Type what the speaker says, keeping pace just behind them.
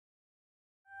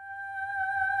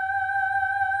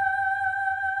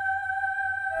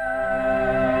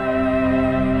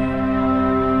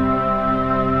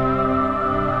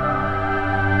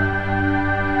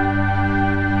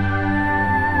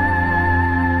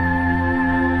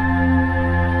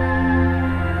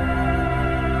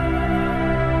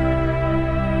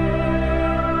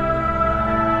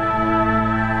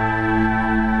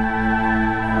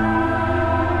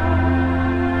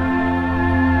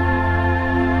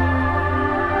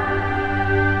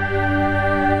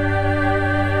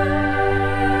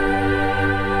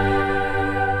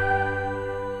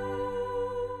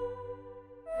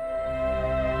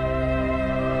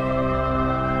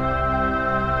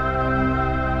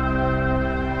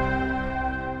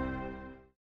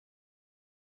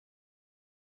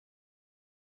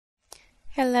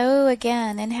Hello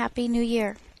again and Happy New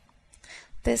Year.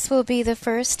 This will be the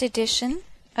first edition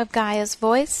of Gaia's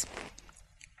Voice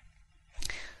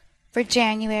for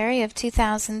January of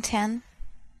 2010.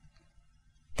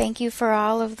 Thank you for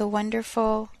all of the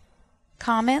wonderful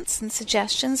comments and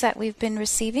suggestions that we've been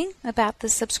receiving about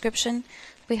this subscription.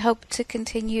 We hope to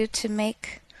continue to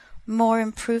make more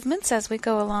improvements as we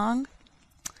go along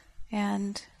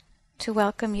and to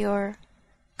welcome your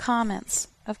comments,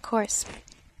 of course.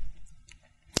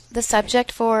 The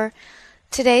subject for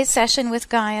today's session with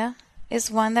Gaia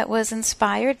is one that was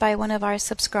inspired by one of our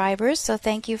subscribers, so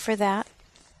thank you for that.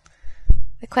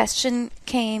 The question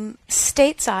came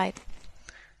stateside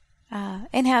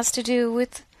and has to do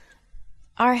with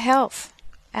our health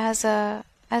as a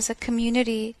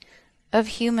community of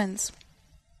humans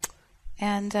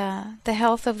and the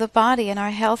health of the body and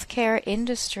our healthcare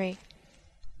industry.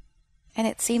 And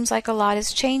it seems like a lot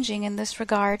is changing in this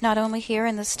regard, not only here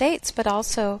in the States, but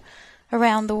also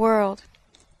around the world.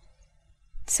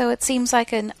 So it seems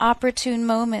like an opportune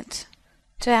moment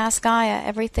to ask Gaia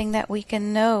everything that we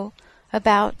can know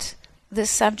about this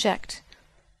subject.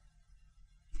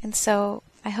 And so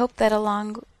I hope that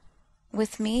along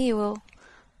with me you will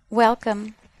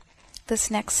welcome this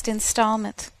next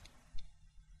installment.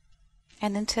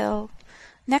 And until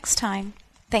next time,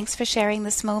 thanks for sharing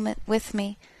this moment with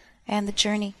me and the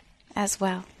journey as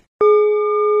well.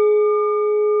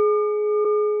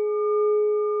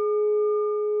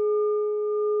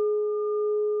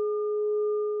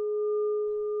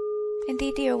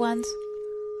 Indeed, dear ones.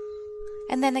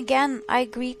 And then again, I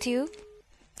greet you,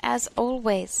 as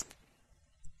always,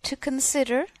 to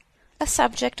consider a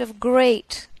subject of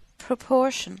great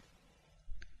proportion.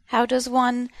 How does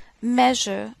one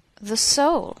measure the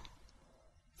soul?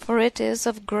 For it is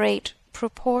of great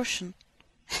proportion.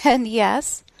 And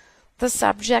yes, the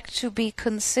subject to be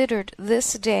considered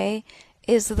this day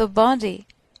is the body.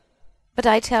 But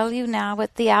I tell you now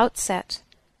at the outset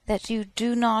that you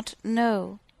do not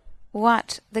know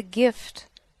what the gift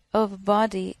of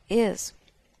body is.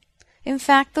 In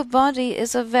fact, the body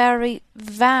is a very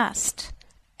vast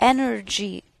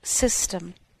energy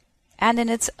system, and in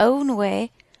its own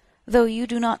way, though you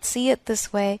do not see it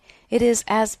this way, it is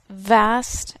as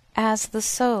vast as the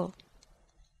soul.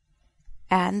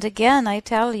 And again, I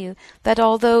tell you that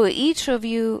although each of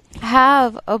you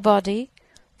have a body,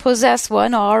 possess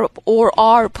one, or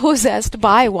are possessed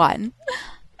by one,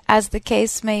 as the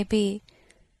case may be,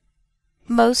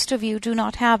 most of you do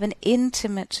not have an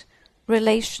intimate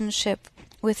relationship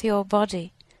with your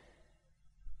body,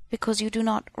 because you do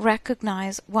not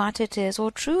recognize what it is or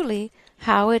truly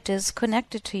how it is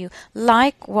connected to you.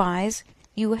 Likewise,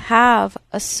 you have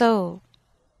a soul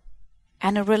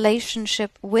and a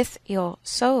relationship with your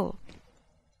soul,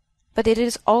 but it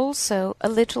is also a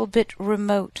little bit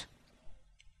remote.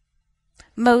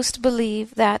 Most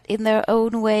believe that in their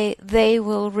own way they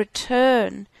will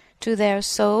return to their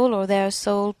soul or their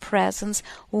soul presence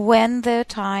when their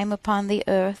time upon the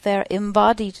earth, their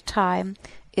embodied time,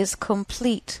 is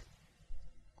complete.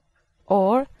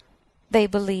 Or they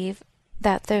believe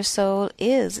that their soul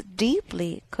is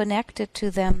deeply connected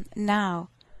to them now,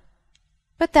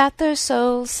 but that their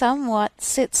soul somewhat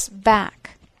sits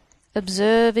back,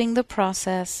 observing the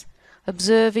process,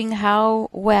 observing how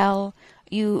well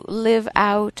you live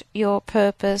out your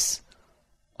purpose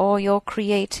or your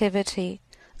creativity,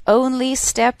 only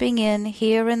stepping in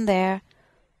here and there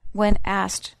when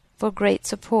asked for great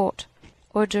support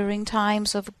or during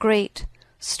times of great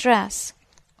stress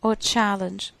or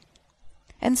challenge.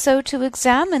 And so to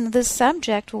examine this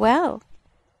subject well,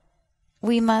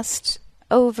 we must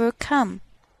overcome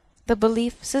the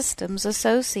belief systems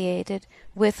associated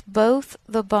with both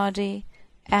the body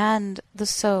and the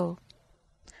soul,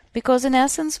 because in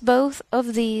essence both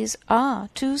of these are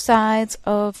two sides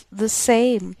of the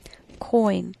same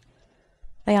coin.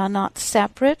 They are not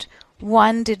separate.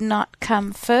 One did not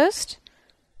come first.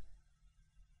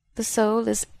 The soul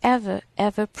is ever,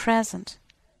 ever present.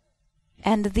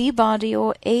 And the body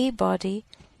or a body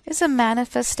is a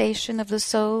manifestation of the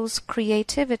soul's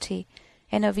creativity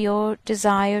and of your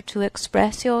desire to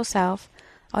express yourself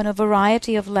on a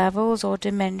variety of levels or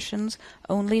dimensions,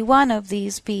 only one of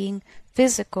these being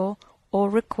physical or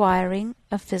requiring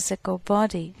a physical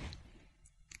body.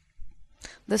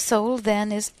 The soul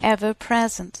then is ever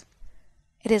present.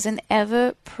 It is an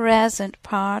ever-present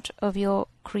part of your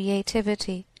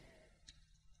creativity.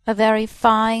 A very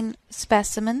fine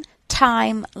specimen,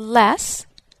 timeless,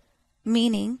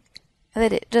 meaning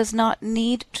that it does not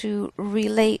need to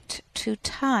relate to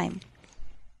time.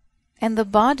 And the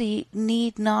body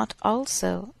need not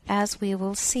also, as we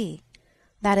will see.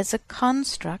 That is a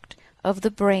construct of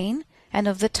the brain and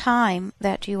of the time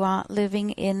that you are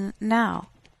living in now.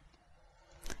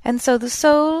 And so the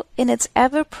soul, in its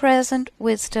ever-present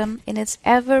wisdom, in its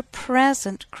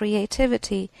ever-present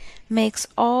creativity, makes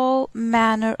all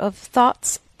manner of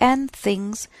thoughts and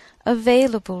things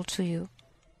available to you.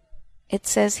 It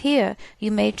says here,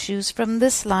 you may choose from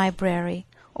this library,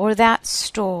 or that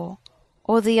store,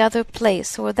 or the other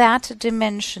place, or that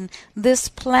dimension, this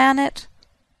planet,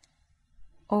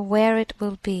 or where it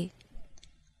will be.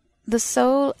 The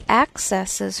soul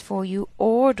accesses for you,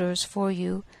 orders for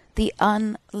you, the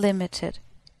unlimited.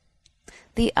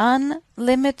 The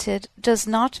unlimited does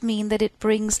not mean that it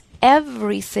brings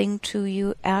everything to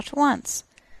you at once.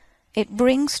 It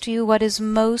brings to you what is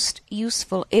most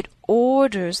useful. It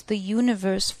orders the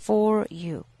universe for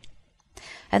you.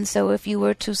 And so if you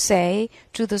were to say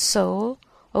to the soul,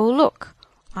 "Oh, look,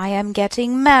 I am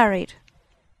getting married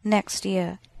next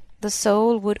year," the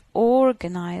soul would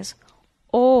organize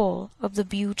all of the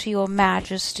beauty or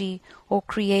majesty or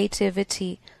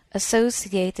creativity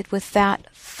associated with that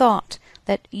thought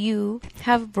that you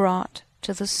have brought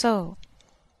to the soul.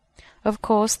 Of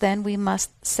course, then we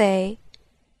must say,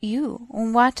 you.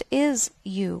 What is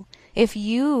you? If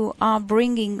you are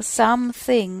bringing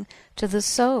something to the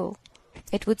soul,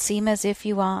 it would seem as if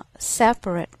you are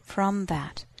separate from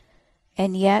that,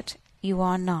 and yet you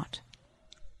are not.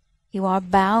 You are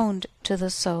bound to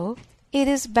the soul. It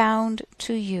is bound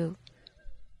to you.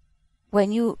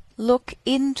 When you look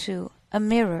into a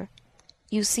mirror,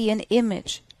 you see an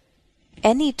image.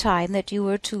 Any time that you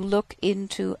were to look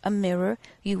into a mirror,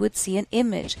 you would see an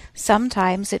image.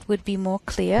 Sometimes it would be more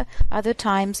clear, other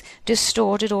times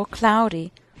distorted or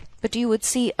cloudy, but you would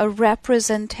see a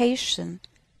representation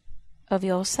of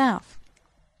yourself.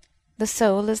 The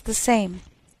soul is the same.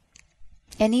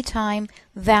 Any time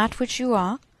that which you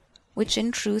are, which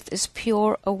in truth is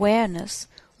pure awareness,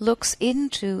 looks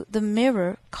into the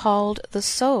mirror called the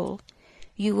soul,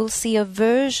 you will see a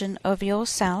version of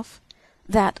yourself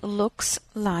that looks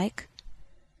like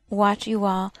what you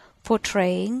are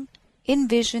portraying,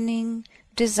 envisioning,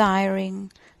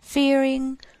 desiring,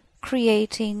 fearing,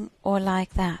 creating, or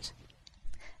like that.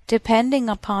 Depending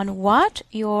upon what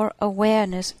your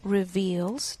awareness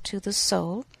reveals to the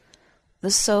soul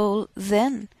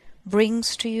then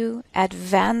brings to you,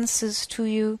 advances to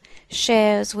you,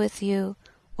 shares with you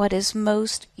what is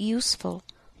most useful,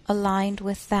 aligned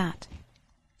with that.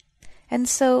 And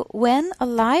so when a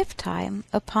lifetime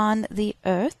upon the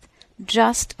earth,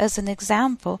 just as an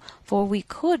example, for we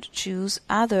could choose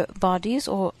other bodies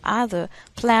or other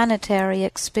planetary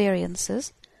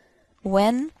experiences,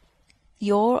 when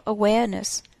your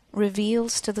awareness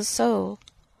reveals to the soul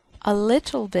a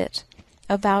little bit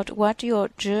about what your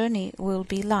journey will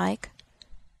be like,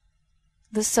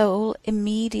 the soul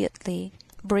immediately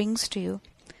brings to you,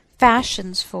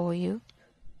 fashions for you,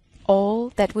 all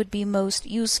that would be most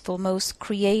useful, most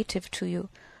creative to you,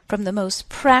 from the most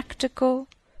practical,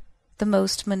 the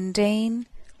most mundane,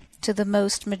 to the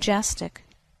most majestic.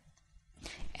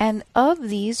 And of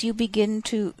these you begin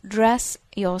to dress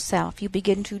yourself, you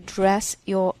begin to dress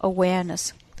your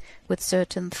awareness with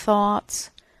certain thoughts,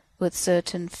 with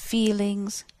certain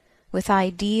feelings, with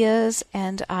ideas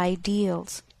and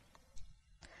ideals.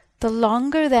 The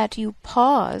longer that you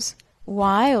pause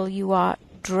while you are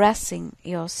dressing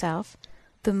yourself,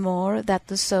 the more that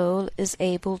the soul is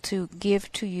able to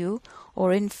give to you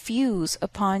or infuse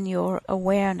upon your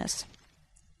awareness.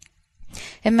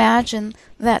 Imagine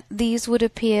that these would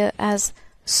appear as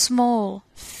small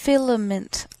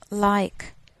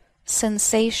filament-like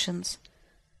sensations,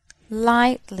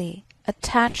 lightly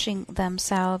attaching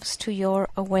themselves to your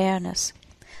awareness,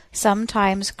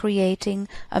 sometimes creating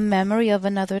a memory of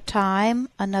another time,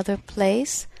 another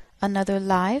place, another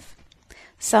life,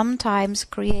 sometimes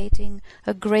creating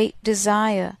a great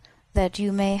desire that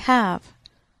you may have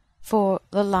for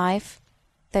the life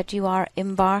that you are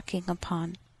embarking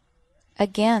upon.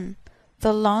 Again,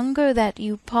 the longer that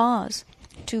you pause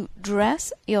to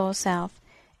dress yourself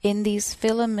in these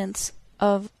filaments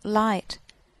of light,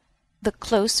 the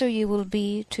closer you will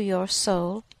be to your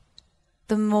soul,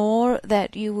 the more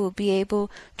that you will be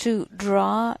able to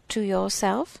draw to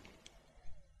yourself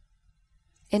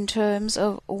in terms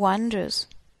of wonders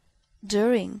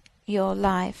during your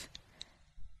life,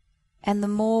 and the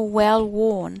more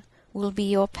well-worn will be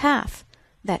your path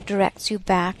that directs you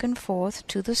back and forth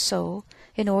to the soul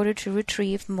in order to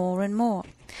retrieve more and more.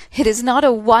 It is not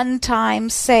a one-time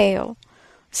sale,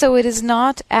 so it is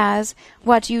not as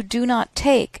what you do not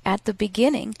take at the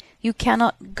beginning, you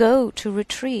cannot go to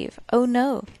retrieve. Oh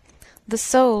no, the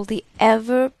soul, the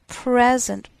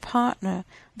ever-present partner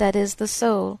that is the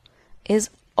soul, is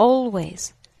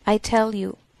always, I tell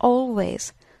you,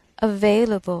 always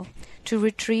available to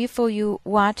retrieve for you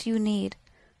what you need,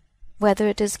 whether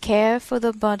it is care for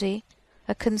the body,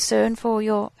 a concern for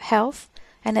your health,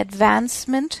 an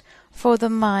advancement for the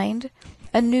mind,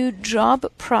 a new job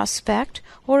prospect,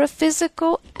 or a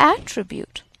physical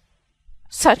attribute,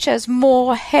 such as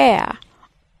more hair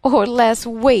or less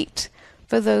weight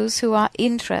for those who are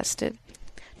interested.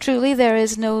 Truly there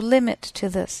is no limit to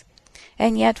this.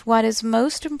 And yet what is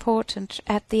most important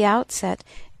at the outset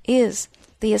is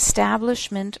the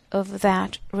establishment of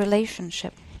that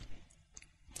relationship.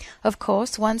 Of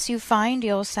course, once you find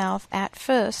yourself at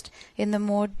first in the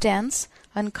more dense,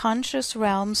 unconscious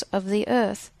realms of the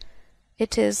earth,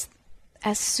 it is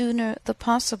as sooner the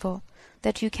possible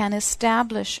that you can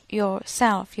establish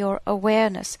yourself, your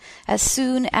awareness, as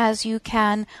soon as you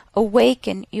can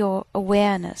awaken your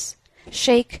awareness.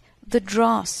 Shake the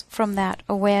dross from that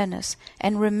awareness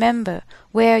and remember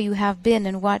where you have been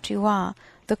and what you are,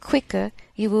 the quicker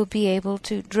you will be able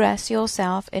to dress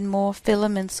yourself in more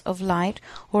filaments of light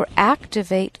or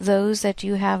activate those that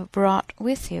you have brought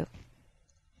with you.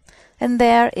 And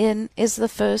therein is the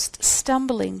first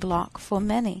stumbling block for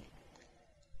many.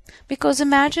 Because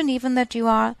imagine even that you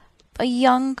are a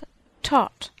young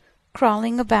tot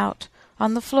crawling about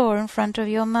on the floor in front of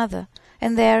your mother,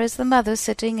 and there is the mother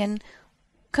sitting and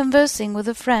conversing with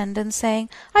a friend and saying,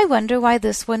 "I wonder why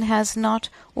this one has not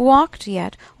walked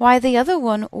yet, why the other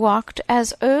one walked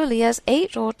as early as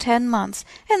 8 or 10 months,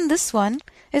 and this one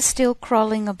is still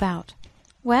crawling about."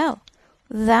 Well,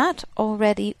 that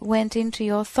already went into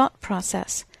your thought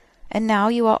process, and now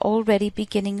you are already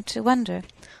beginning to wonder,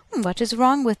 what is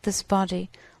wrong with this body?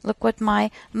 Look what my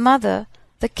mother,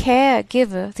 the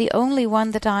caregiver, the only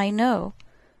one that I know,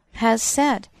 has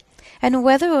said. And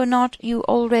whether or not you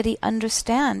already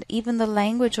understand even the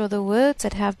language or the words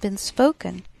that have been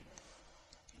spoken,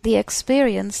 the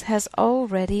experience has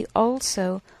already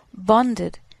also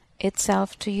bonded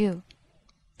itself to you.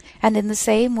 And in the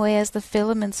same way as the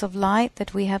filaments of light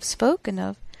that we have spoken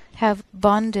of have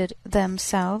bonded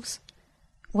themselves,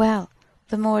 well,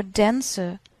 the more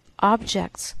denser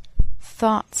objects,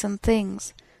 thoughts and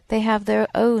things, they have their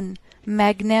own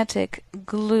magnetic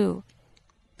glue.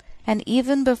 And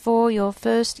even before your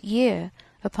first year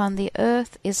upon the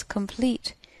earth is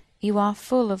complete, you are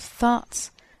full of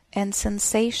thoughts and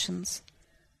sensations.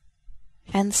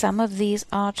 And some of these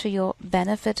are to your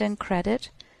benefit and credit,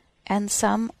 and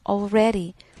some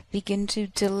already begin to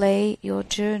delay your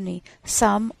journey.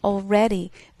 Some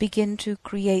already begin to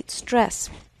create stress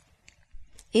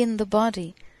in the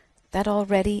body that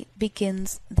already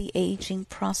begins the aging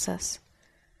process.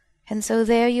 And so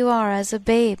there you are as a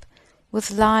babe, with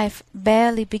life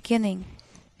barely beginning,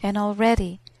 and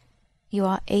already you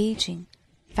are aging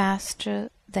faster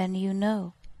than you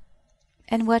know.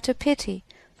 And what a pity,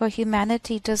 for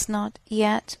humanity does not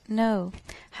yet know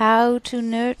how to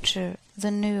nurture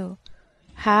the new,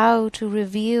 how to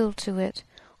reveal to it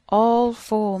all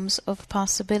forms of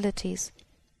possibilities.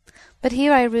 But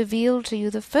here I reveal to you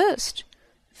the first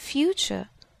future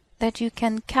that you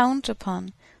can count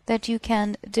upon, that you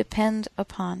can depend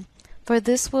upon. For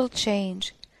this will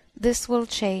change,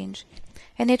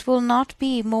 and it will not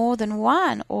be more than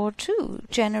 1 or 2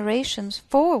 generations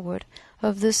forward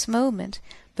of this moment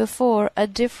before a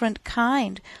different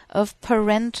kind of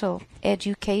parental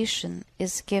education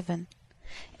is given.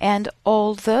 And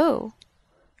although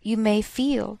you may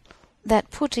feel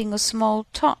that putting a small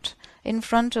tot in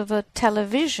front of a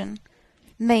television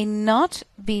may not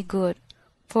be good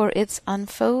for its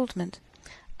unfoldment,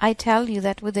 I tell you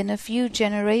that within a few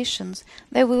generations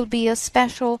there will be a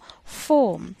special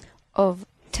form of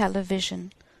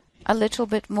television, a little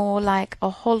bit more like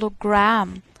a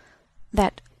hologram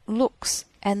that looks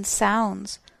and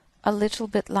sounds a little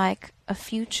bit like a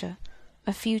future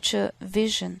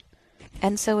vision.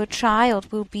 And so a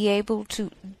child will be able to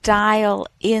dial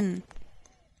in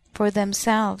for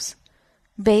themselves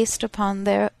based upon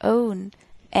their own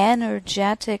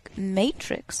energetic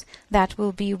matrix that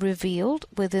will be revealed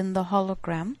within the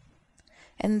hologram,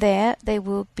 and there they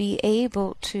will be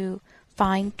able to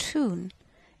fine-tune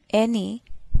any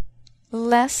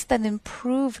less than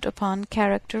improved upon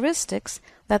characteristics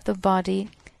that the body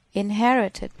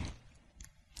inherited.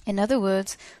 In other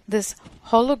words, this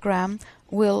hologram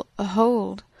will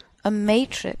hold a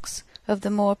matrix of the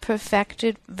more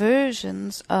perfected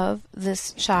versions of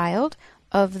this child,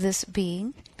 of this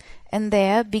being, and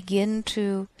there begin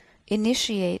to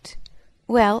initiate,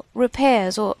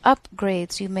 repairs or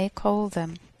upgrades you may call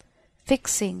them,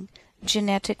 fixing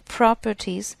genetic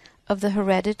properties of the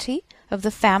heredity, of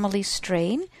the family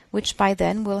strain, which by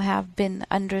then will have been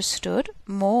understood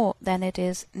more than it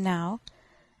is now,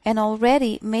 and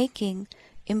already making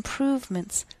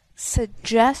improvements,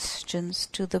 suggestions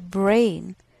to the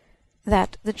brain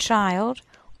that the child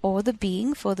or the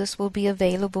being, for this will be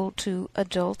available to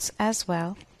adults as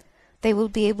well, they will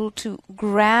be able to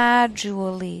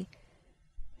gradually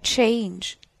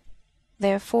change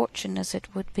their fortune, as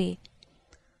it would be.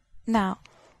 Now,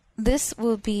 this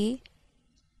will be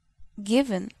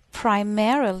given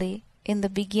primarily in the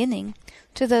beginning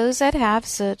to those that have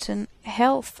certain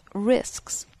health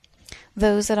risks,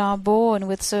 those that are born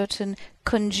with certain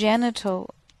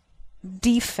congenital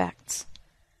defects,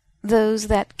 those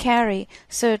that carry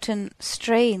certain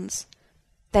strains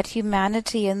that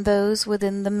humanity and those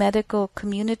within the medical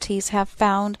communities have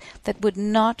found that would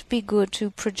not be good to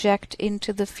project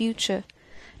into the future.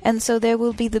 And so there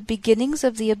will be the beginnings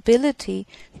of the ability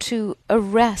to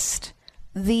arrest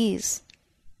these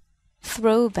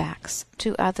throwbacks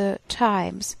to other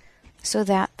times, so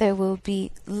that there will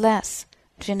be less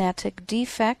genetic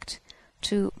defect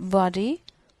to body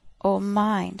or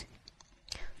mind.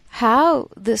 How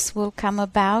this will come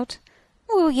about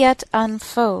will yet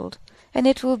unfold, and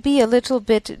it will be a little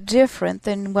bit different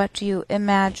than what you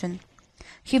imagine.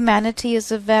 Humanity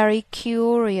is a very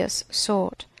curious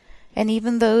sort, and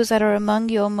even those that are among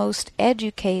your most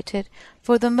educated,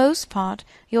 for the most part,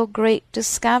 your great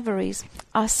discoveries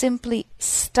are simply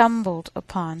stumbled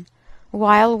upon.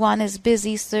 While one is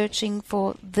busy searching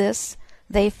for this,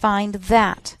 they find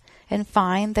that, and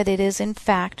find that it is in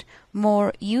fact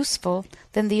more useful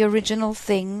than the original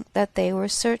thing that they were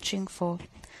searching for.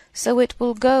 So it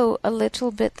will go a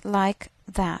little bit like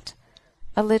that,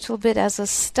 a little bit as a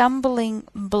stumbling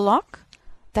block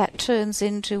that turns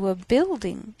into a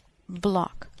building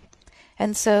block.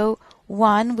 And so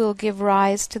one will give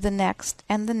rise to the next,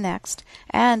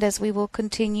 and as we will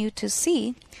continue to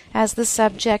see, as the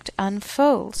subject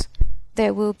unfolds,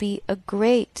 there will be a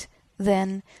great,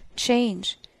 then,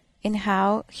 change in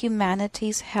how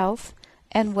humanity's health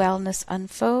and wellness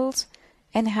unfolds,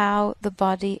 and how the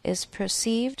body is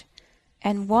perceived,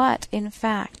 and what, in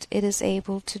fact, it is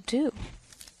able to do.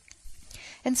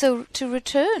 And so, to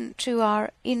return to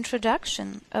our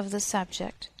introduction of the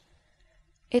subject,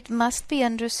 it must be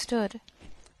understood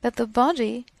that the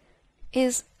body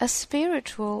is a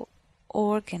spiritual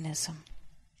organism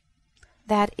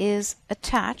that is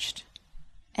attached,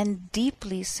 and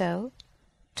deeply so,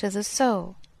 to the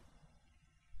soul.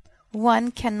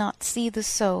 One cannot see the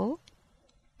soul,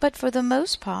 but for the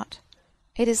most part,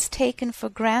 it is taken for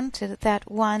granted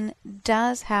that one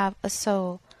does have a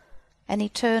soul, an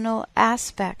eternal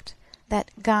aspect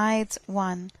that guides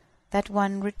one, that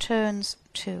one returns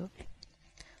to.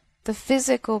 The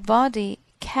physical body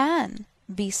can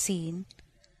be seen,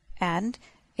 and,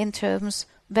 in terms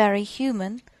very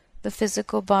human, the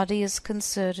physical body is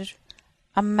considered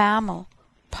a mammal,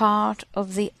 part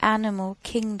of the animal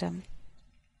kingdom.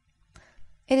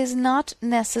 It is not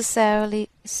necessarily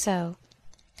so.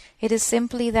 It is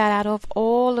simply that out of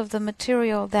all of the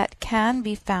material that can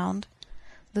be found,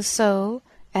 the soul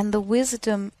and the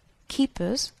wisdom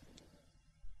keepers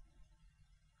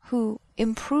who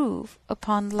improve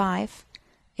upon life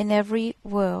in every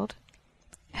world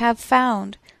have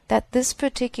found that this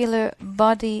particular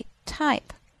body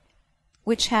type,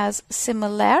 which has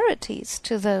similarities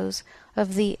to those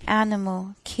of the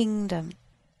animal kingdom,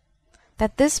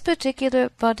 that this particular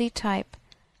body type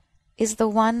is the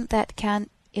one that can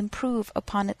improve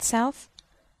upon itself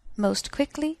most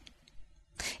quickly.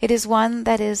 It is one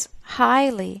that is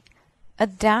highly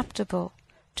adaptable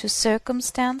to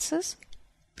circumstances.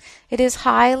 It is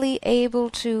highly able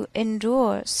to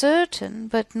endure certain,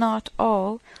 but not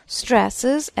all,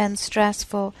 stresses and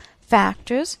stressful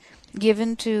factors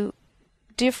given to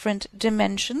different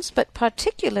dimensions, but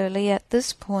particularly at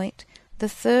this point, the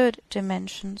third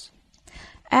dimensions.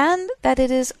 And that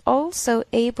it is also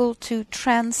able to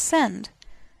transcend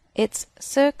its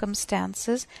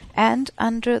circumstances, and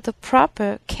under the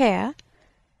proper care,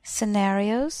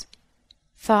 scenarios,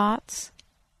 thoughts,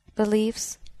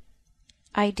 beliefs,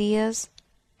 ideas,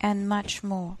 and much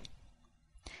more.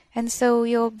 And so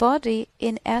your body,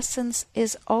 in essence,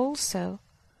 is also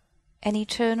an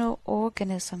eternal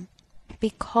organism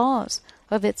because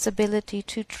of its ability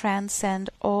to transcend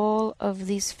all of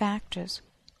these factors.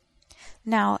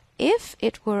 Now, if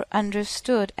it were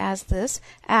understood as this,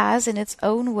 as in its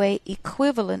own way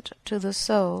equivalent to the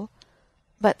soul,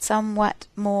 but somewhat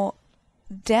more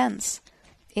dense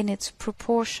in its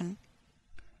proportion,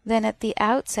 then at the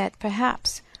outset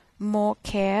perhaps more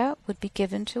care would be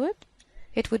given to it.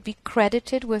 It would be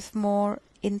credited with more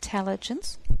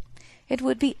intelligence. It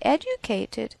would be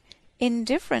educated in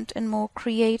different and more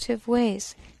creative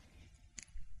ways.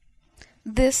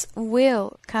 This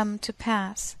will come to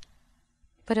pass,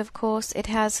 but of course it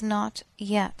has not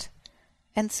yet.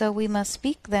 And so we must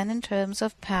speak then in terms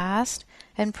of past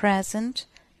and present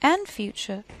and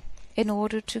future in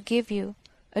order to give you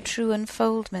a true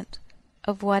unfoldment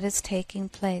of what is taking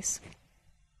place.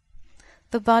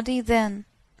 The body then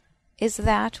is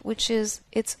that which is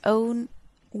its own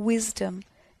wisdom,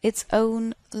 its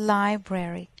own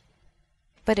library.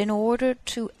 But in order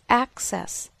to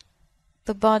access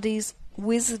the body's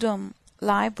wisdom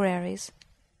libraries,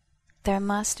 there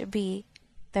must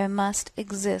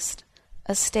exist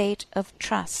a state of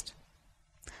trust,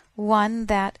 one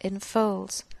that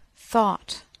enfolds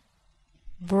thought,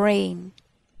 brain,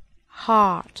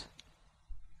 heart,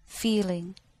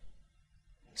 feeling,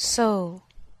 soul,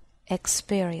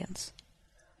 experience.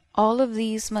 All of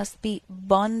these must be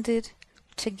bonded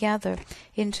together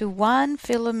into one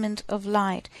filament of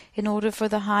light in order for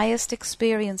the highest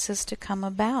experiences to come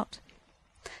about.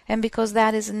 And because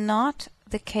that is not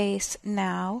the case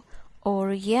now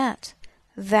or yet,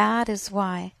 that is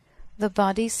why the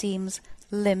body seems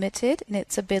limited in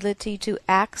its ability to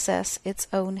access its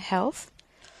own health,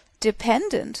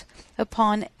 dependent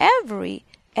upon every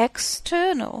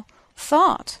external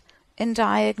thought and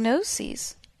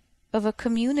diagnoses of a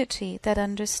community that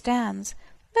understands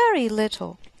very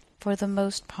little for the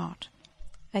most part.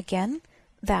 Again,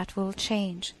 that will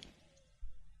change.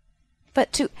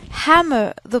 But to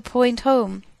hammer the point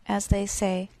home, as they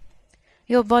say,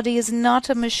 your body is not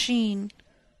a machine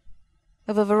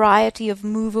of a variety of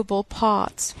movable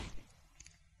parts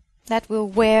that will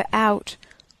wear out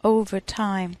over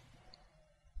time.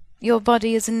 Your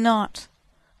body is not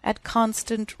at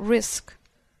constant risk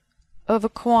of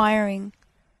acquiring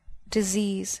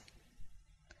disease.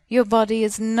 Your body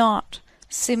is not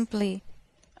simply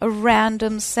a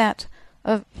random set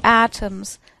of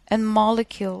atoms and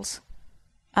molecules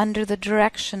under the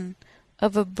direction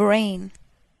of a brain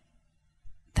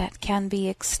that can be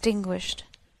extinguished.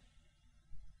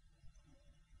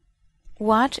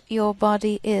 What your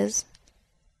body is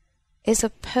a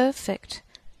perfect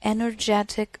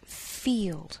energetic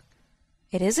field.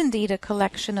 It is indeed a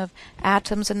collection of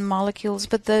atoms and molecules,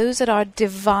 but those that are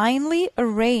divinely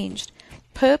arranged,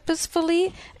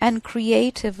 purposefully and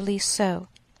creatively so.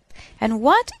 And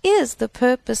what is the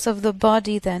purpose of the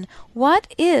body then?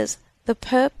 What is the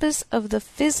purpose of the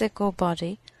physical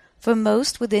body? For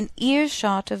most within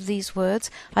earshot of these words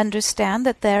understand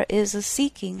that there is a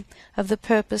seeking of the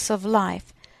purpose of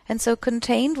life. And so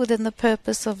contained within the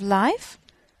purpose of life,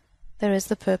 there is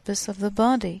the purpose of the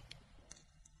body.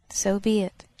 So be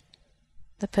it.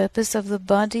 The purpose of the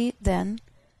body, then,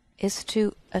 is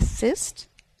to assist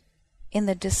in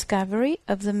the discovery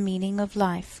of the meaning of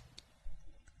life.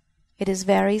 It is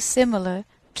very similar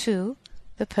to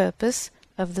the purpose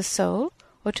of the soul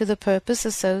or to the purpose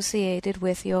associated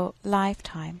with your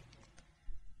lifetime.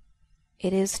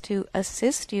 It is to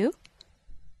assist you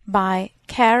by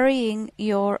carrying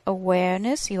your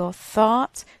awareness, your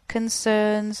thoughts,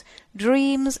 concerns,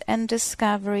 dreams, and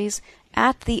discoveries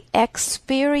at the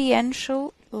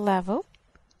experiential level,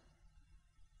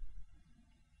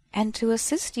 and to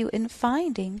assist you in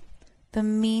finding the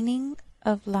meaning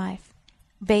of life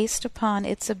based upon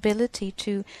its ability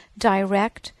to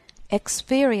direct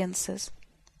experiences.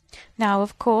 Now,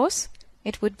 of course,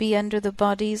 it would be under the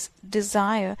body's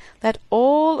desire that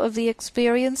all of the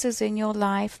experiences in your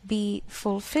life be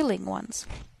fulfilling ones.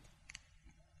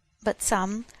 But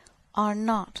some are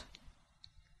not.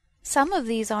 Some of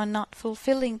these are not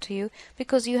fulfilling to you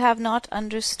because you have not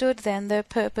understood then their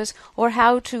purpose or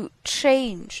how to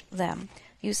change them.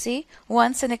 You see,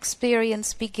 once an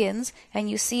experience begins and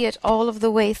you see it all of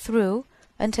the way through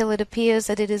until it appears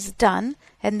that it is done,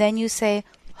 and then you say,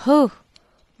 "Oh,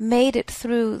 made it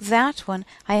through that one.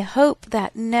 I hope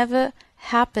that never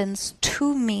happens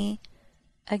to me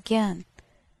again."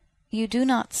 You do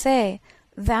not say,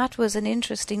 "That was an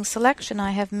interesting selection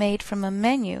I have made from a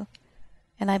menu,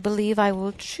 and I believe I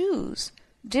will choose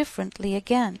differently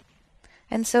again."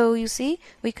 And so, you see,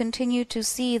 we continue to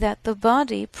see that the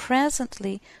body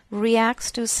presently reacts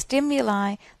to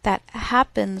stimuli that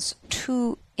happens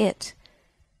to it,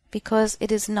 because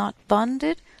it is not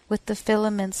bonded with the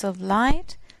filaments of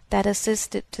light that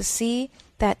assist it to see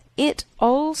that it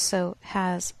also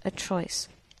has a choice.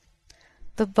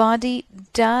 The body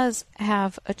does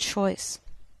have a choice,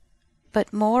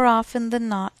 but more often than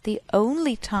not, the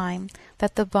only time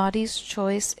that the body's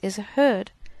choice is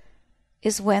heard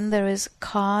is when there is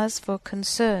cause for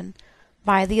concern.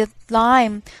 By the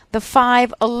time the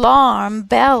 5-alarm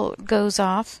bell goes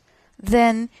off,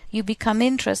 then you become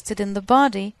interested in the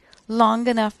body long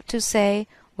enough to say,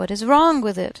 "What is wrong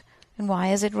with it? And why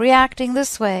is it reacting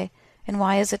this way? And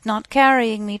why is it not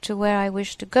carrying me to where I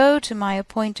wish to go, to my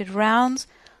appointed rounds?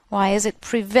 Why is it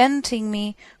preventing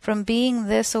me from being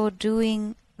this or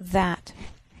doing that?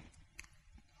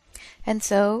 And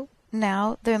so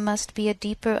now there must be a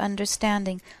deeper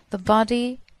understanding. The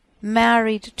body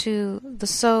married to the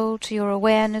soul, to your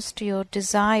awareness, to your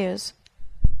desires,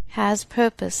 has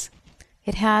purpose.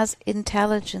 It has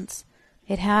intelligence.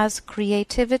 It has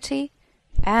creativity,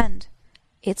 and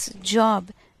its job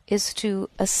is to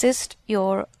assist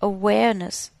your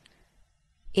awareness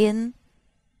in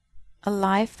a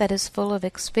life that is full of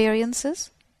experiences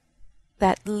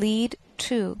that lead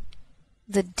to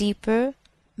the deeper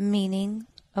meaning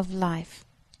of life.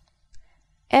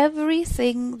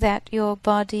 Everything that your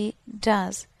body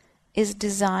does is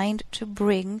designed to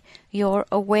bring your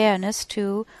awareness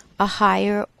to a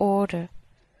higher order.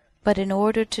 But in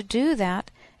order to do that,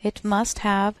 it must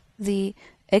have the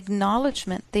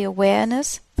acknowledgement, the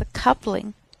awareness, the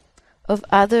coupling of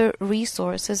other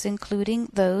resources, including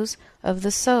those of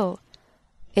the soul.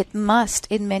 It must,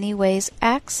 in many ways,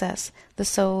 access the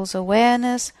soul's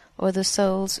awareness or the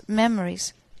soul's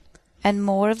memories. And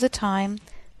more of the time,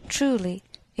 truly,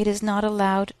 it is not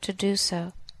allowed to do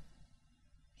so.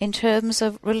 In terms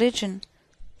of religion,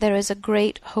 there is a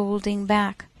great holding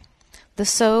back. The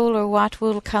soul, or what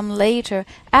will come later,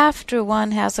 after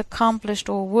one has accomplished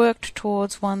or worked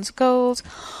towards one's goals,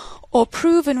 or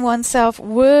proven oneself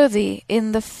worthy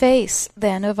in the face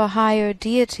then of a higher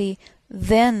deity,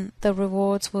 then the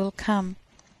rewards will come.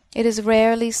 It is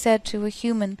rarely said to a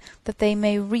human that they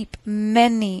may reap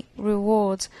many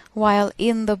rewards while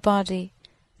in the body,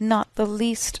 not the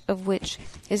least of which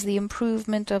is the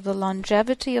improvement of the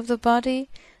longevity of the body,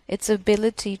 its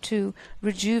ability to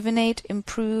rejuvenate,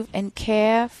 improve, and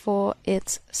care for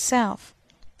itself.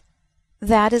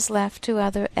 That is left to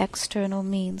other external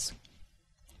means.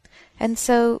 And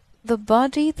so the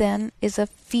body then is a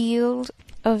field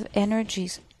of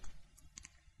energies.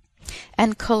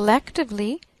 And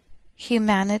collectively,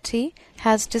 humanity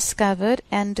has discovered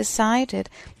and decided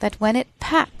that when it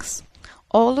packs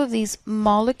all of these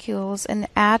molecules and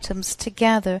atoms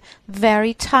together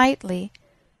very tightly,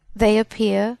 they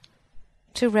appear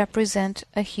to represent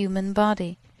a human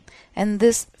body. And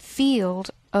this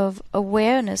field of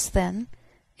awareness then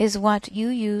is what you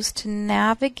use to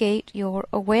navigate your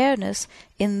awareness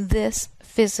in this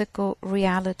physical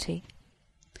reality.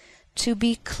 To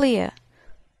be clear,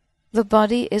 the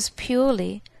body is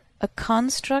purely a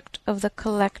construct of the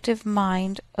collective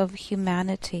mind of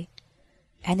humanity,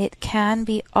 and it can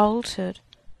be altered,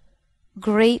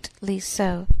 greatly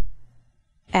so,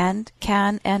 and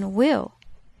can and will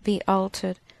be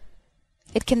altered.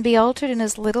 It can be altered in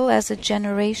as little as a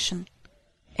generation,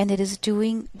 and it is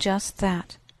doing just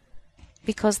that,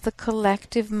 because the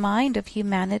collective mind of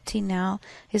humanity now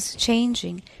is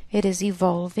changing. It is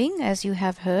evolving, as you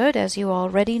have heard, as you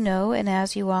already know, and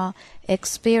as you are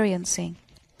experiencing.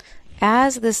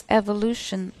 As this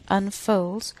evolution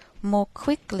unfolds more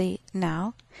quickly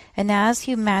now, and as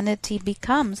humanity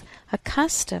becomes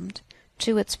accustomed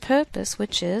to its purpose,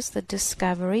 which is the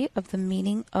discovery of the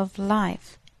meaning of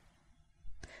life.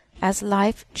 As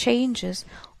life changes,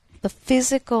 the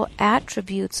physical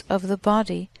attributes of the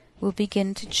body will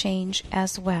begin to change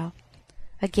as well.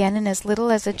 Again, in as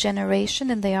little as a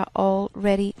generation, and they are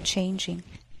already changing.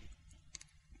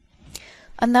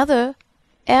 Another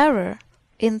error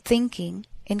in thinking,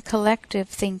 in collective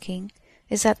thinking,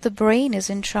 is that the brain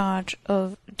is in charge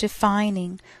of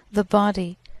defining the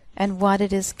body and what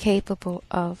it is capable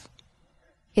of.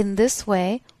 In this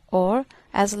way, or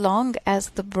as long as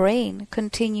the brain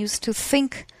continues to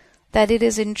think that it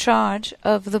is in charge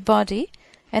of the body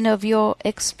and of your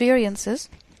experiences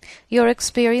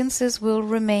will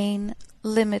remain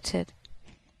limited.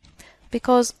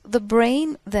 Because the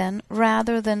brain then,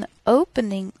 rather than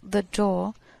opening the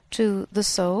door to the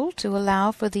soul to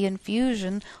allow for the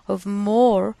infusion of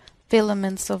more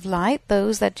filaments of light,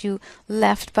 those that you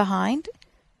left behind,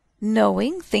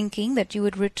 thinking that you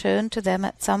would return to them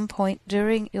at some point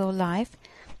during your life,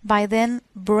 by then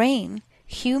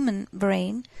human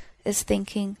brain, is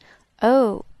thinking,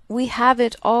 oh, we have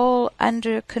it all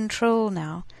under control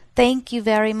now. Thank you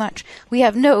very much. We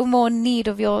have no more need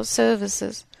of your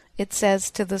services, it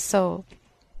says to the soul.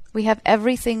 We have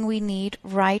everything we need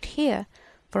right here,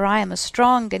 for I am a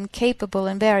strong and capable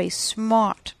and very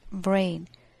smart brain.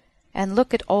 And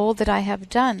look at all that I have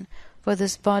done for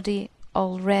this body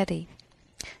already.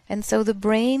 And so the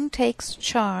brain takes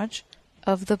charge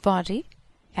of the body,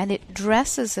 and it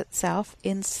dresses itself,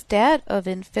 instead of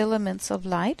in filaments of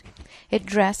light, it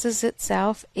dresses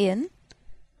itself in,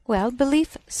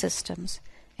 belief systems,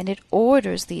 And it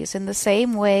orders these in the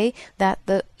same way that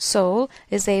the soul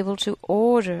is able to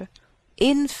order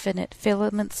infinite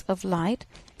filaments of light.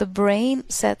 The brain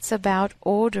sets about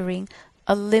ordering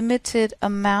a limited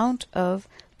amount of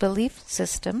belief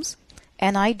systems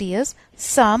and ideas,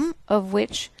 some of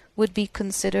which would be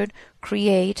considered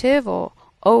creative or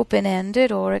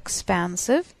open-ended or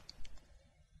expansive,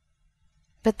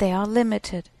 but they are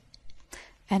limited.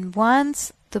 And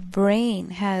once the brain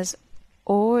has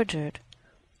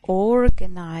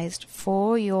organized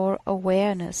for your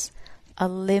awareness a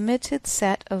limited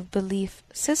set of belief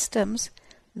systems,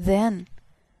 then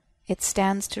it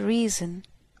stands to reason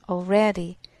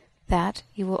already that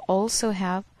you will also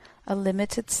have a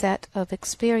limited set of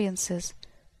experiences,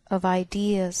 of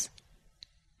ideas,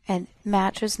 and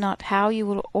matters not how you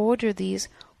will order these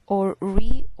or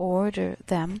reorder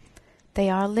them, they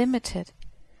are limited.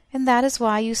 And that is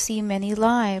why you see many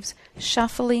lives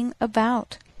shuffling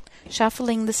about,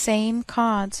 shuffling the same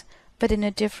cards but in a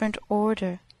different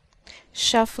order,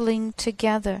 shuffling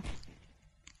together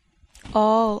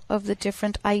all of the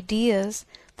different ideas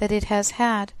that it has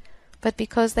had, but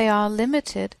because they are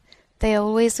limited, they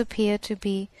always appear to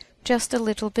be just a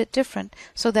little bit different,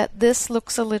 so that this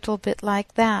looks a little bit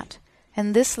like that,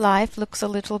 and this life looks a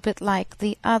little bit like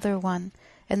the other one,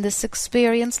 and this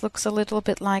experience looks a little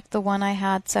bit like the one I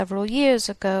had several years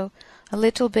ago, a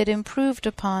little bit improved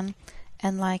upon,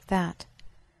 and like that.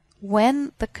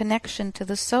 When the connection to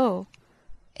the soul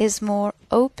is more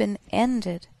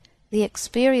open-ended, the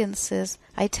experiences,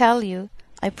 I tell you,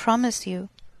 I promise you,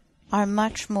 are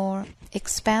much more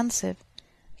expansive.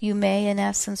 You may, in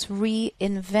essence,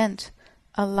 reinvent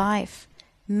a life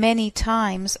many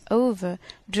times over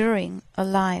during a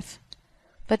life.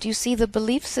 But you see, the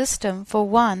belief system, for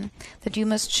one, that you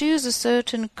must choose a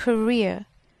certain career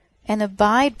and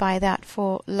abide by that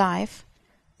for life,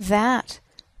 that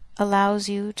allows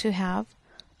you to have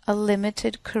a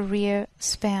limited career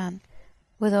span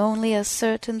with only a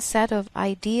certain set of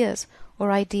ideas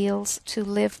or ideals to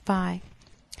live by.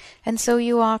 And so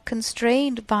you are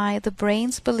constrained by the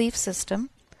brain's belief system,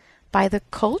 by the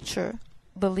culture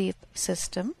belief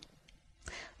system,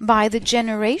 by the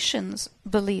generation's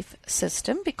belief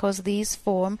system, because these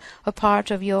form a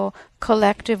part of your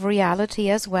collective reality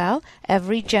as well.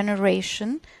 Every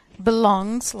generation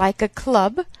belongs, like a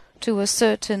club, to a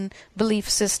certain belief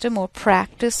system or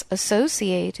practice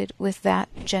associated with that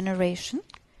generation.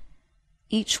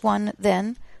 Each one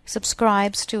then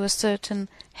subscribes to a certain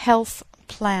health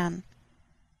plan.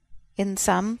 In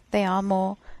some they are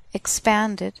more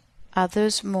expanded,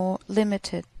 others more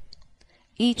limited.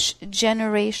 Each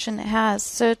generation has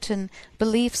certain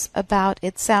beliefs about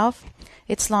itself,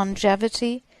 its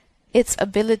longevity, its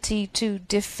ability to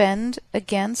defend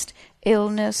against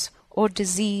illness or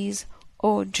disease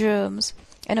or germs,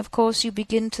 and of course you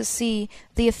begin to see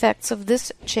the effects of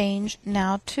this change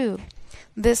now too.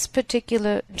 This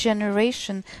particular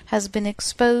generation has been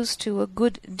exposed to a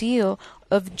good deal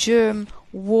of germ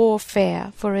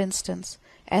warfare, for instance,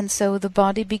 and so the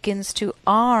body begins to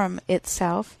arm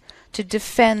itself to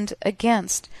defend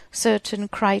against certain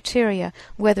criteria,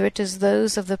 whether it is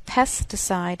those of the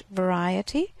pesticide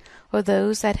variety or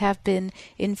those that have been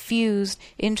infused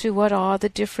into what are the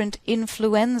different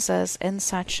influenzas and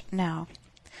such now.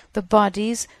 The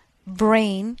body's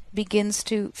brain begins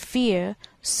to fear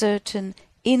certain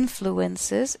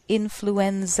influenzas,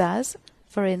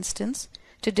 for instance,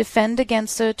 to defend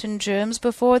against certain germs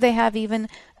before they have even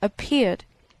appeared.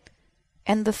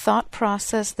 And the thought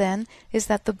process then is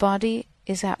that the body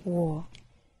is at war.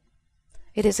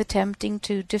 It is attempting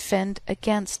to defend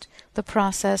against the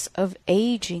process of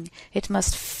aging. It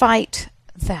must fight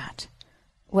that.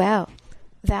 Well,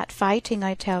 that fighting,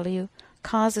 I tell you,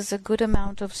 causes a good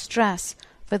amount of stress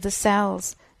for the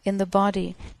cells in the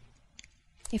body.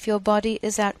 If your body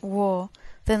is at war,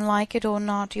 then like it or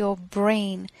not, your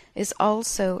brain is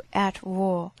also at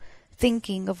war,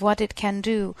 thinking of what it can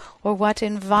do or what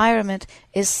environment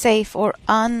is safe or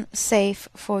unsafe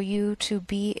for you to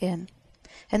be in.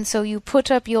 And so you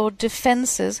put up your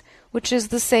defenses, which is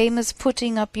the same as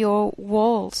putting up your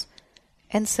walls.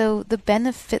 And so the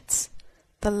benefits,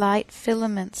 the light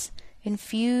filaments,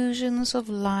 infusions of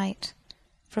light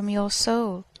from your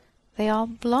soul, they are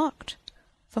blocked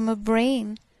from a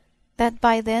brain that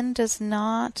by then does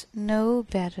not know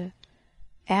better,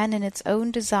 and in its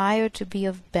own desire to be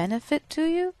of benefit to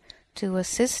you, to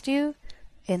assist you,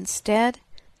 instead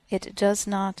it does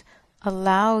not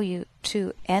allow you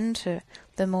to enter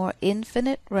the more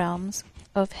infinite realms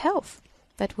of health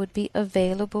that would be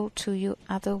available to you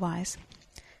otherwise.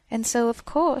 And so, of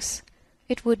course,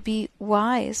 it would be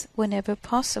wise, whenever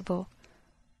possible,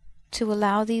 to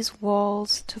allow these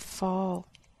walls to fall.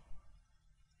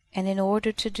 And in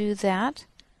order to do that,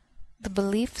 the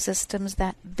belief systems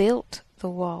that built the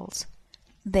walls,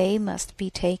 they must be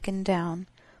taken down,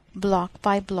 block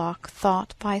by block,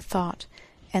 thought by thought,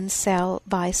 and cell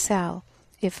by cell,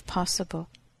 if possible.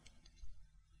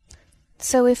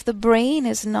 So if the brain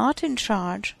is not in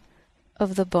charge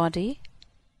of the body,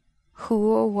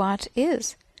 who or what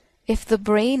is? If the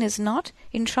brain is not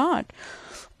in charge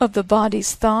of the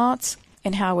body's thoughts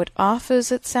and how it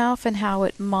offers itself and how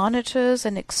it monitors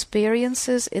and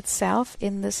experiences itself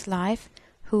in this life,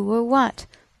 who or what?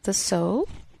 The soul?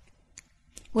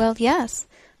 Well, yes,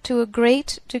 to a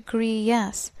great degree,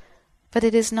 yes, but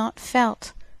it is not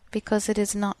felt because it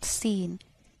is not seen,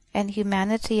 and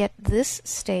humanity at this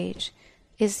stage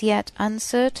is yet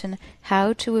uncertain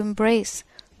how to embrace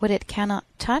what it cannot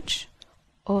touch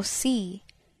or see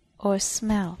or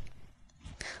smell.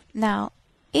 Now,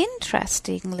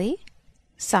 interestingly,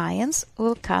 science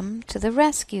will come to the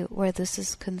rescue where this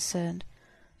is concerned,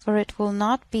 for it will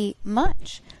not be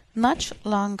much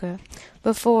longer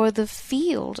before the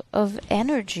field of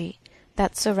energy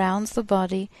that surrounds the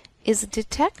body is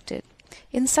detected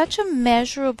in such a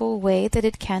measurable way that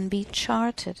it can be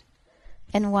charted.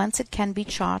 And once it can be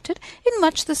charted, in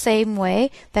much the same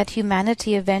way that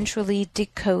humanity eventually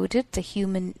decoded the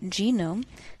human genome,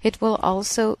 it will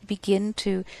also begin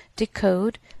to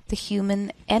decode the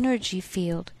human energy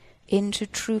field into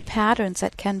true patterns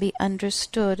that can be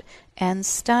understood and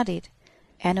studied.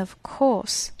 And of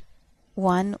course,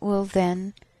 one will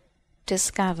then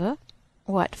discover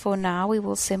what for now we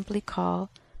will simply call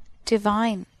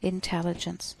divine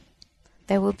intelligence.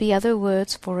 There will be other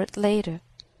words for it later,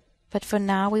 but for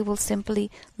now we will simply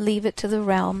leave it to the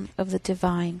realm of the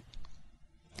divine.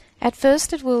 At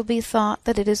first it will be thought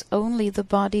that it is only the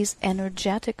body's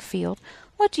energetic field,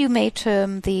 what you may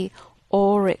term the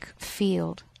auric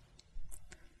field.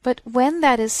 But when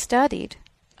that is studied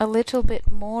a little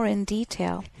bit more in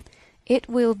detail, it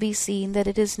will be seen that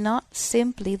it is not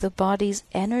simply the body's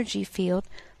energy field,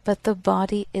 but the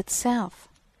body itself.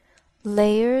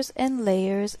 Layers and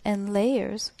layers and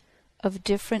layers of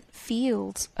different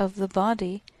fields of the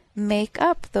body make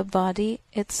up the body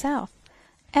itself.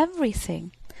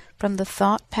 Everything, from the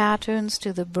thought patterns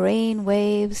to the brain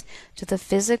waves, to the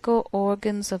physical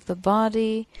organs of the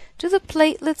body, to the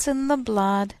platelets in the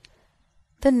blood,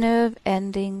 the nerve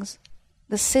endings,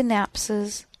 the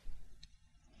synapses,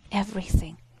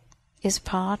 everything is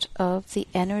part of the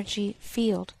energy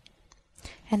field.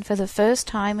 And for the first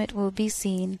time it will be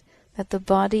seen that the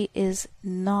body is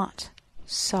not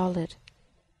solid,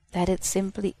 that it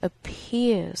simply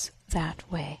appears that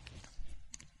way.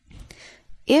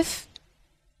 If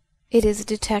it is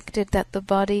detected that the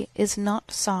body is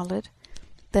not solid,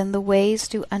 then the ways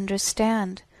to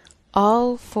understand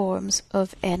all forms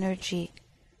of energy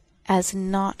as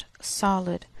not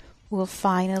solid will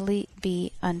finally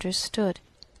be understood.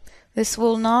 This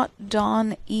will not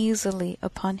dawn easily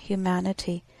upon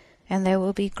humanity, and there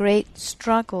will be great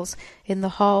struggles in the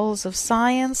halls of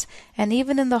science and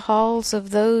even in the halls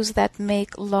of those that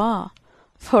make law.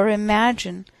 For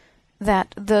imagine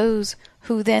that those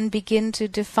who then begin to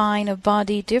define a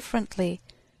body differently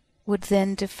would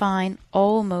then define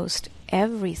almost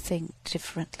everything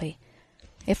differently.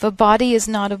 If a body is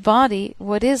not a body,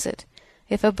 what is it?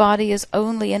 If a body is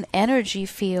only an energy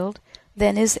field,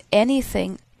 then is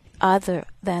anything other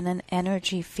than an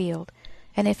energy field?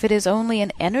 And if it is only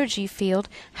an energy field,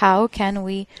 how can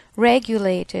we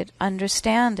regulate it,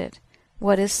 understand it,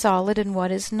 what is solid and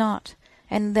what is not?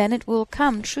 And then it will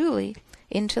come truly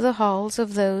into the halls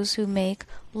of those who make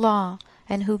law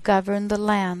and who govern the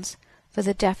lands, for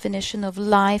the definition of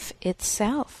life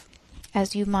itself,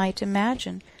 as you might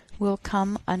imagine, will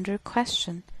come under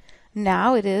question.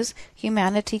 Now it is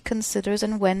humanity considers,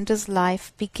 and when does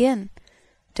life begin?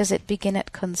 Does it begin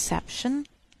at conception?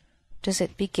 Does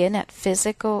it begin at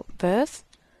physical birth?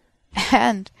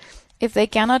 And if they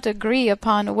cannot agree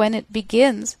upon when it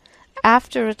begins,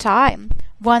 after a time,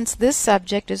 once this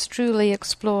subject is truly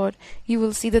explored, you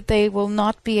will see that they will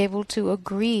not be able to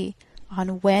agree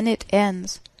on when it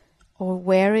ends, or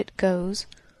where it goes,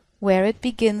 where it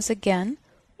begins again,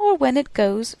 or when it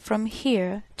goes from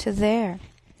here to there.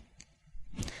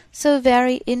 So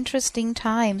very interesting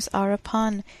times are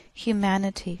upon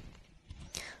humanity.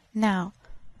 Now,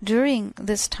 during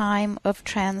this time of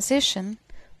transition,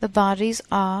 the bodies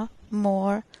are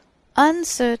more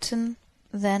uncertain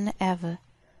than ever.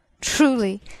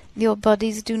 Truly, your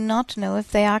bodies do not know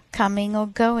if they are coming or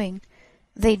going.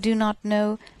 They do not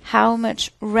know how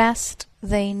much rest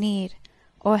they need,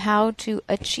 or how to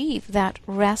achieve that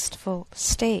restful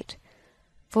state.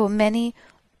 For many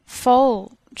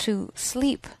fall to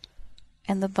sleep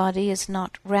and the body is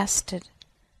not rested,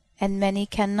 and many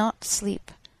cannot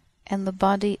sleep and the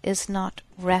body is not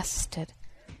rested.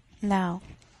 Now,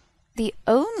 the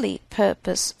only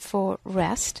purpose for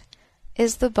rest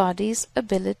is the body's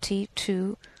ability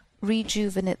to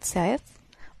rejuvenate itself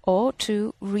or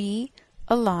to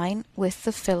realign with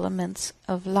the filaments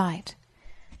of light.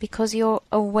 Because your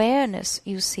awareness,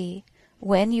 you see,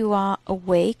 when you are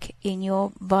awake in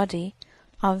your body,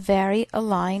 are very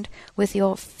aligned with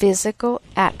your physical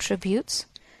attributes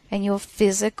and your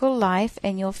physical life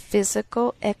and your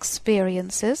physical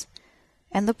experiences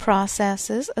and the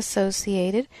processes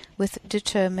associated with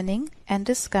determining and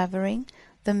discovering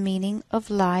the meaning of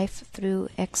life through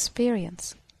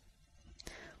experience.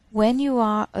 When you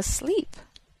are asleep,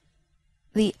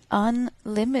 the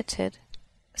unlimited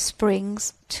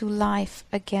springs to life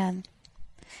again.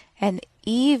 And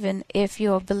even if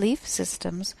your belief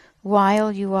systems,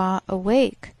 while you are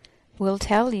awake, will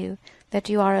tell you that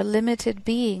you are a limited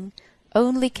being,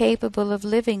 only capable of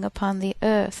living upon the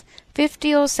earth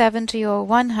 50 or 70 or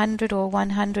 100 or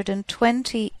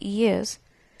 120 years,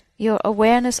 your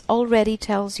awareness already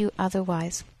tells you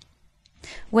otherwise.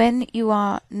 When you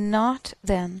are not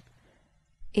then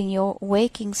in your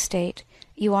waking state,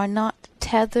 you are not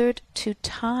tethered to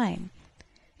time.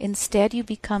 Instead, you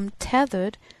become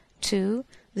tethered to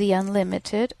the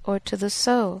unlimited or to the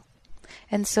soul.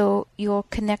 And so your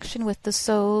connection with the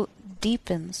soul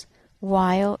deepens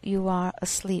while you are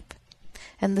asleep.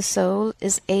 And the soul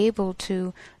is able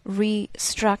to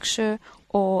restructure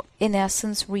or, in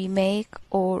essence, remake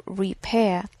or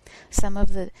repair some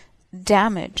of the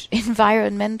damage,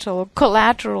 environmental,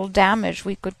 collateral damage,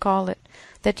 we could call it,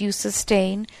 that you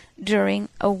sustain during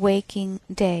a waking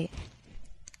day.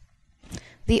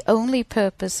 The only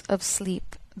purpose of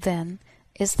sleep, then,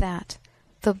 is that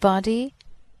the body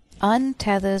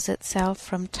untethers itself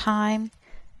from time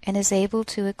and is able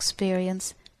to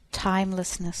experience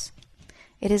timelessness.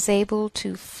 It is able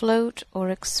to float or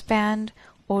expand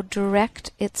or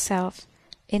direct itself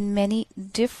in many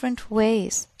different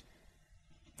ways.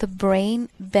 The brain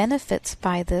benefits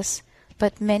by this,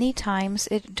 but many times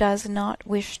it does not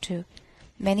wish to.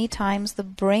 Many times the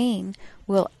brain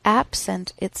will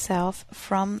absent itself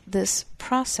from this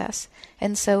process,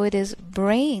 and so it is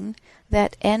brain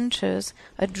that enters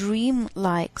a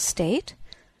dream-like state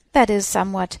that is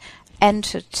somewhat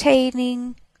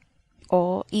entertaining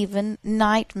or even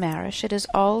nightmarish. It is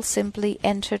all simply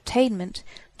entertainment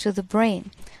to the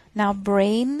brain. Now,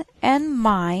 brain and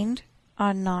mind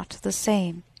are not the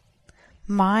same.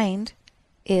 Mind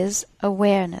is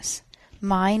awareness.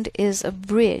 Mind is a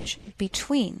bridge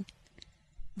between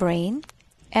brain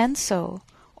and soul,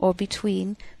 or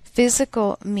between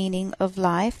physical meaning of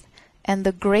life and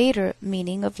the greater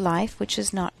meaning of life, which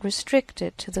is not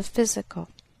restricted to the physical.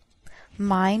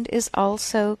 Mind is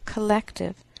also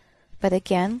collective, but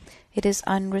again, it is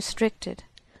unrestricted.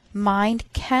 Mind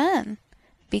can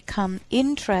become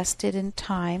interested in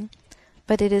time,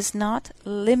 but it is not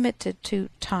limited to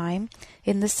time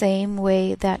in the same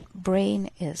way that brain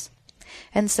is.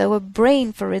 And so a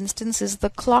brain, for instance, is the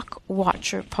clock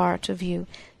watcher part of you.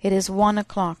 It is 1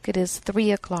 o'clock, it is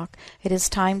 3 o'clock, it is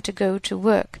time to go to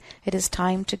work, it is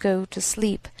time to go to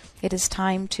sleep, it is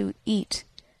time to eat.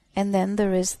 And then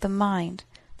there is the mind.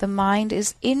 The mind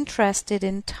is interested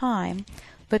in time,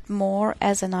 but more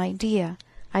as an idea.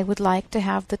 I would like to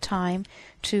have the time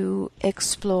to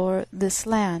explore this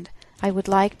land. I would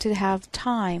like to have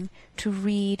time to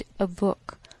read a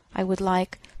book. I would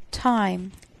like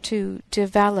time to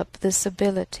develop this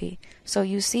ability. So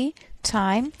you see,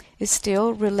 time is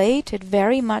still related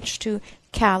very much to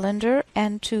calendar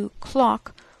and to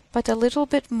clock, but a little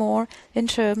bit more in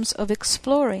terms of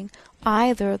exploring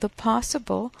either the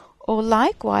possible or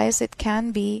likewise it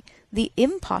can be the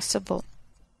impossible.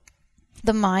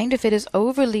 The mind, if it is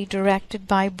overly directed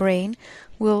by brain,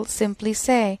 will simply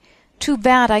say, "Too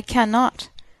bad I cannot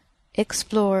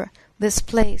explore this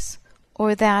place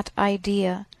or that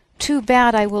idea. Too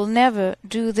bad I will never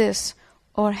do this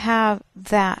or have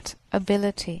that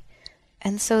ability."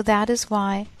 And so that is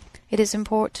why it is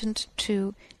important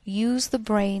to use the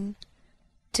brain,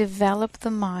 develop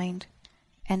the mind,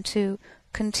 and to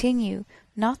continue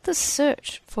not the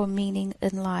search for meaning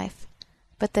in life,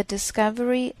 but the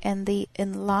discovery and the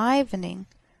enlivening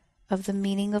of the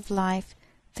meaning of life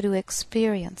through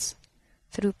experience,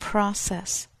 through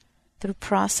process, through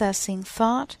processing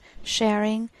thought,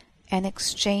 sharing, and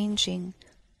exchanging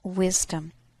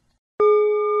wisdom.